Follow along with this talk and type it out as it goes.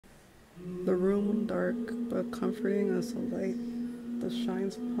The room dark, but comforting as a light that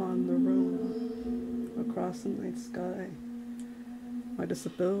shines upon the room across the night sky. My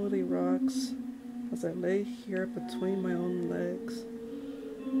disability rocks as I lay here between my own legs.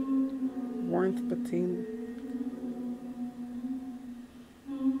 Warmth between.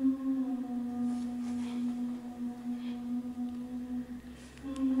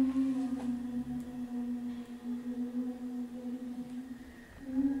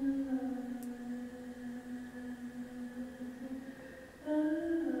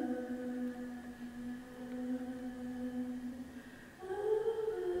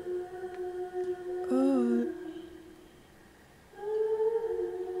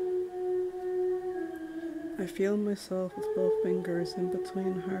 I feel myself with both fingers in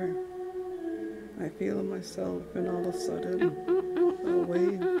between her. I feel myself, and all of a sudden, a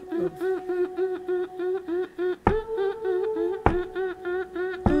wave of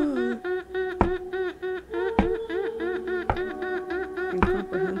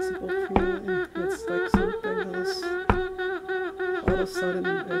incomprehensible feeling. It's like something else. All of a sudden,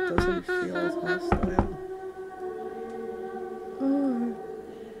 it doesn't feel as hostile.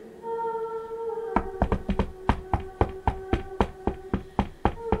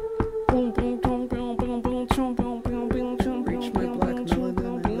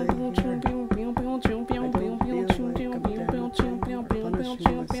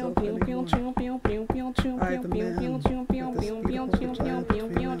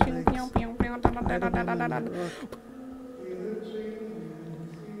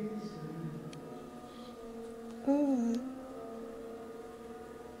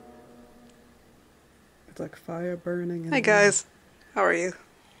 It's like fire burning. Hi guys, how are you?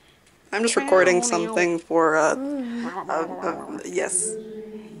 I'm just recording something for yes.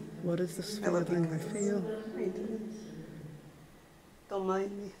 What is this feeling I feel? Don't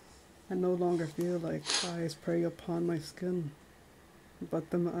mind me. I no longer feel like eyes prey upon my skin, but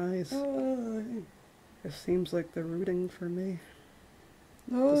them eyes. It seems like they're rooting for me,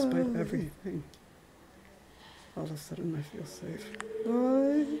 despite everything. All of a sudden I feel safe.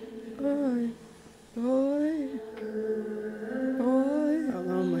 I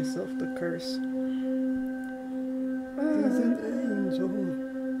allow myself to curse. He's an angel.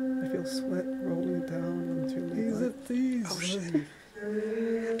 I feel sweat rolling down onto my butt. Oh shit.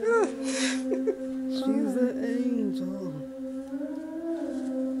 She's an angel.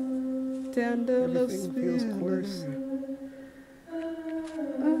 Everything feels coarse.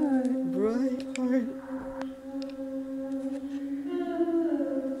 Bright heart.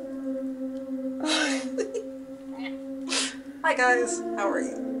 Hi guys, how are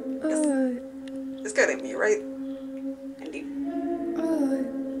you? It's good at me, right? Indeed.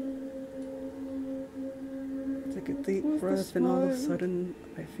 Take a deep breath and all of a sudden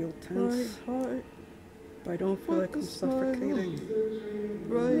I feel tense. But I don't feel like I'm suffocating.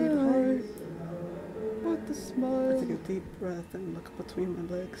 Bright heart. What the smile? I take a deep breath and look between my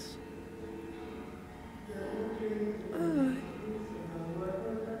legs.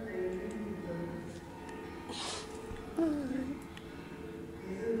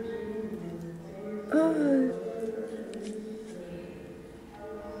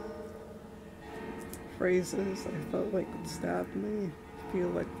 Phrases I felt like would stab me, feel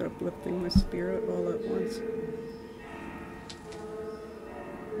like they're uplifting my spirit all at once.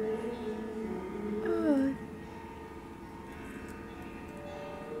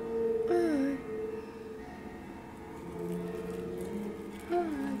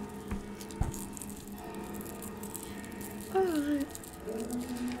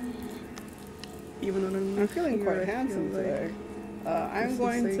 Even when I'm feeling quite handsome today. I'm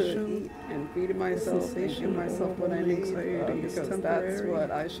going to eat and feed myself and give myself what I need because that's what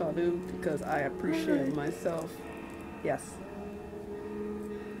I shall do because I appreciate myself. Yes.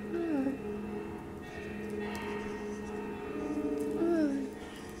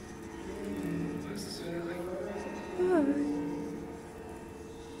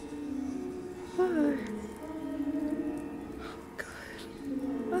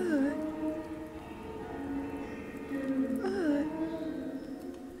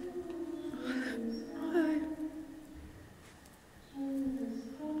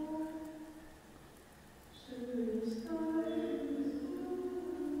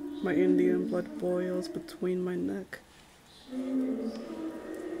 My Indian blood boils between my neck.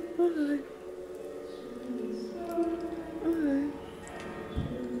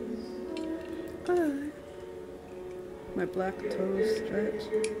 My black toes stretch.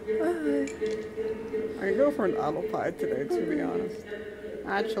 I go for an apple pie today, to be honest.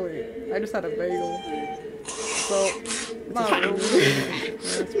 Actually, I just had a bagel. So, not really.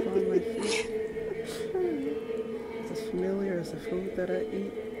 Grasp on my food that I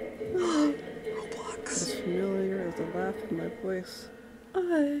eat. As familiar as the laugh in my voice.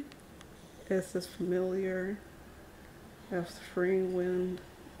 It's as familiar as the freeing wind.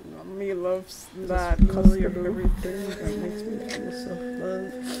 Me loves that comfortable everything that makes me feel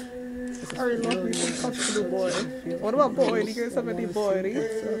self-love. I love me some comfortable boy. What about boy? Do you guys have any boy?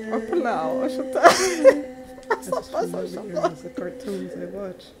 Or palau? Or shata? It's as familiar as the cartoons I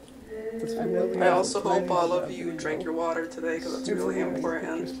watch. I also hope all of you drank your water today because it's really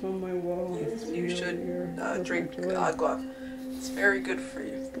important. You should drink agua. It's very good for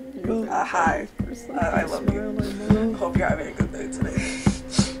you. Hi. I love you. I hope you're having a good day today.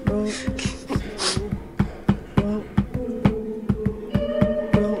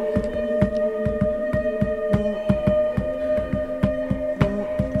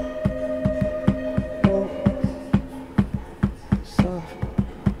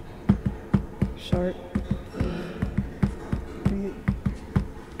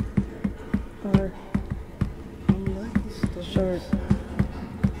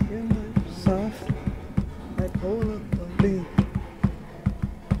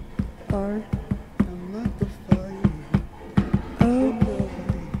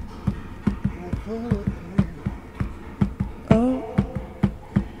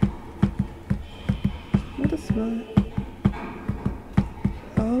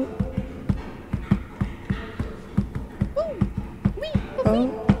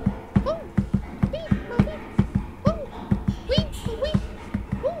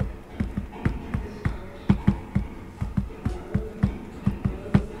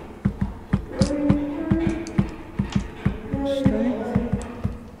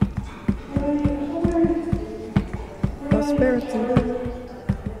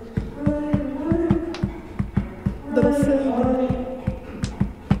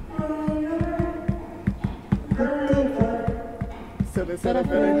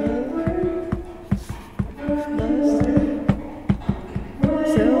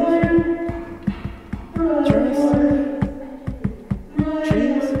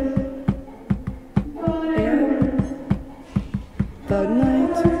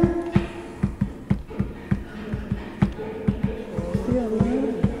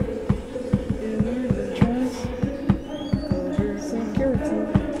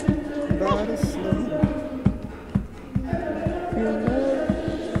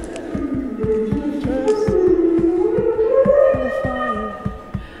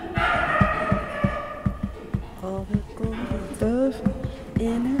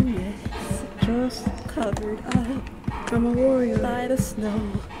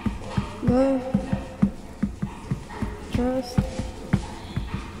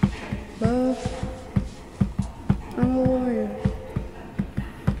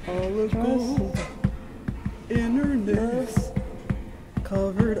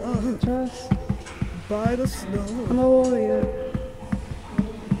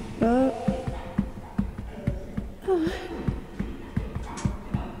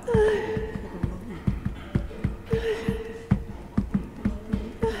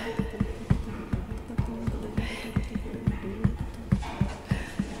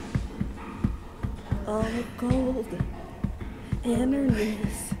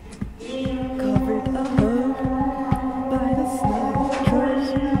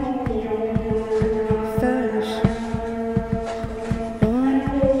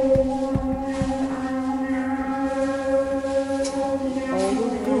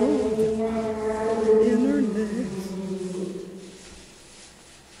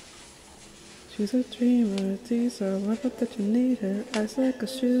 She's a dreamer, these are love that you need her, eyes like a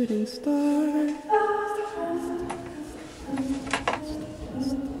shooting star.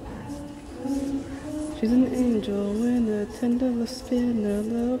 She's an angel in a tender spin, a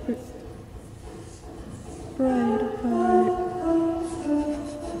little bright heart.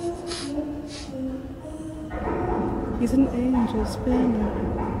 He's an angel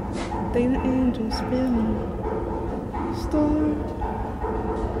spinner, they an angel spinner, star.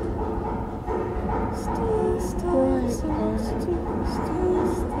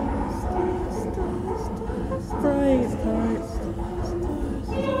 Bright heart.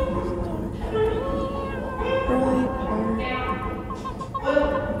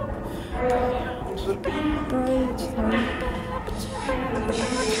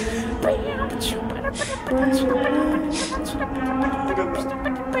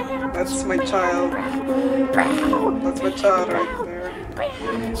 That's my child. That's my child right there.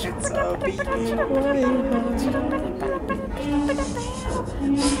 It's a baby.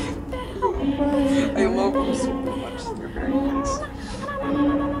 I love them so much. They're very nice.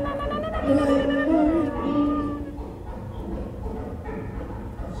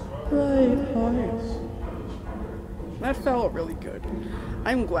 that felt really good.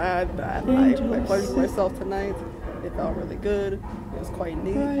 I'm glad that I pleasured myself tonight. It felt really good. It was quite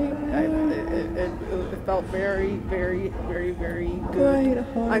neat. It felt very, very, very, very good.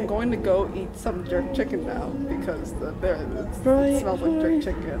 I'm going to go eat some jerk chicken now because it smells like jerk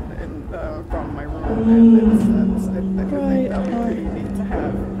chicken from my room, and I think that would be really neat to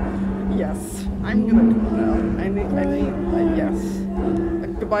have. Yes, I'm gonna go now. I need yes.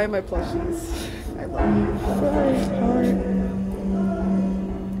 Goodbye, my plushies. I love you. Bright heart.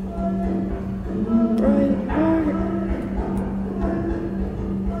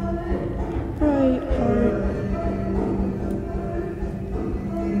 Bright heart.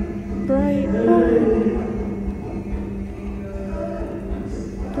 Bright heart.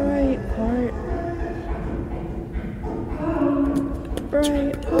 Bright heart.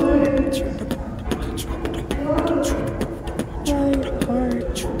 Bright heart. Bright heart. Bright heart.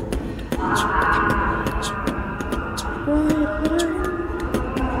 Bright heart.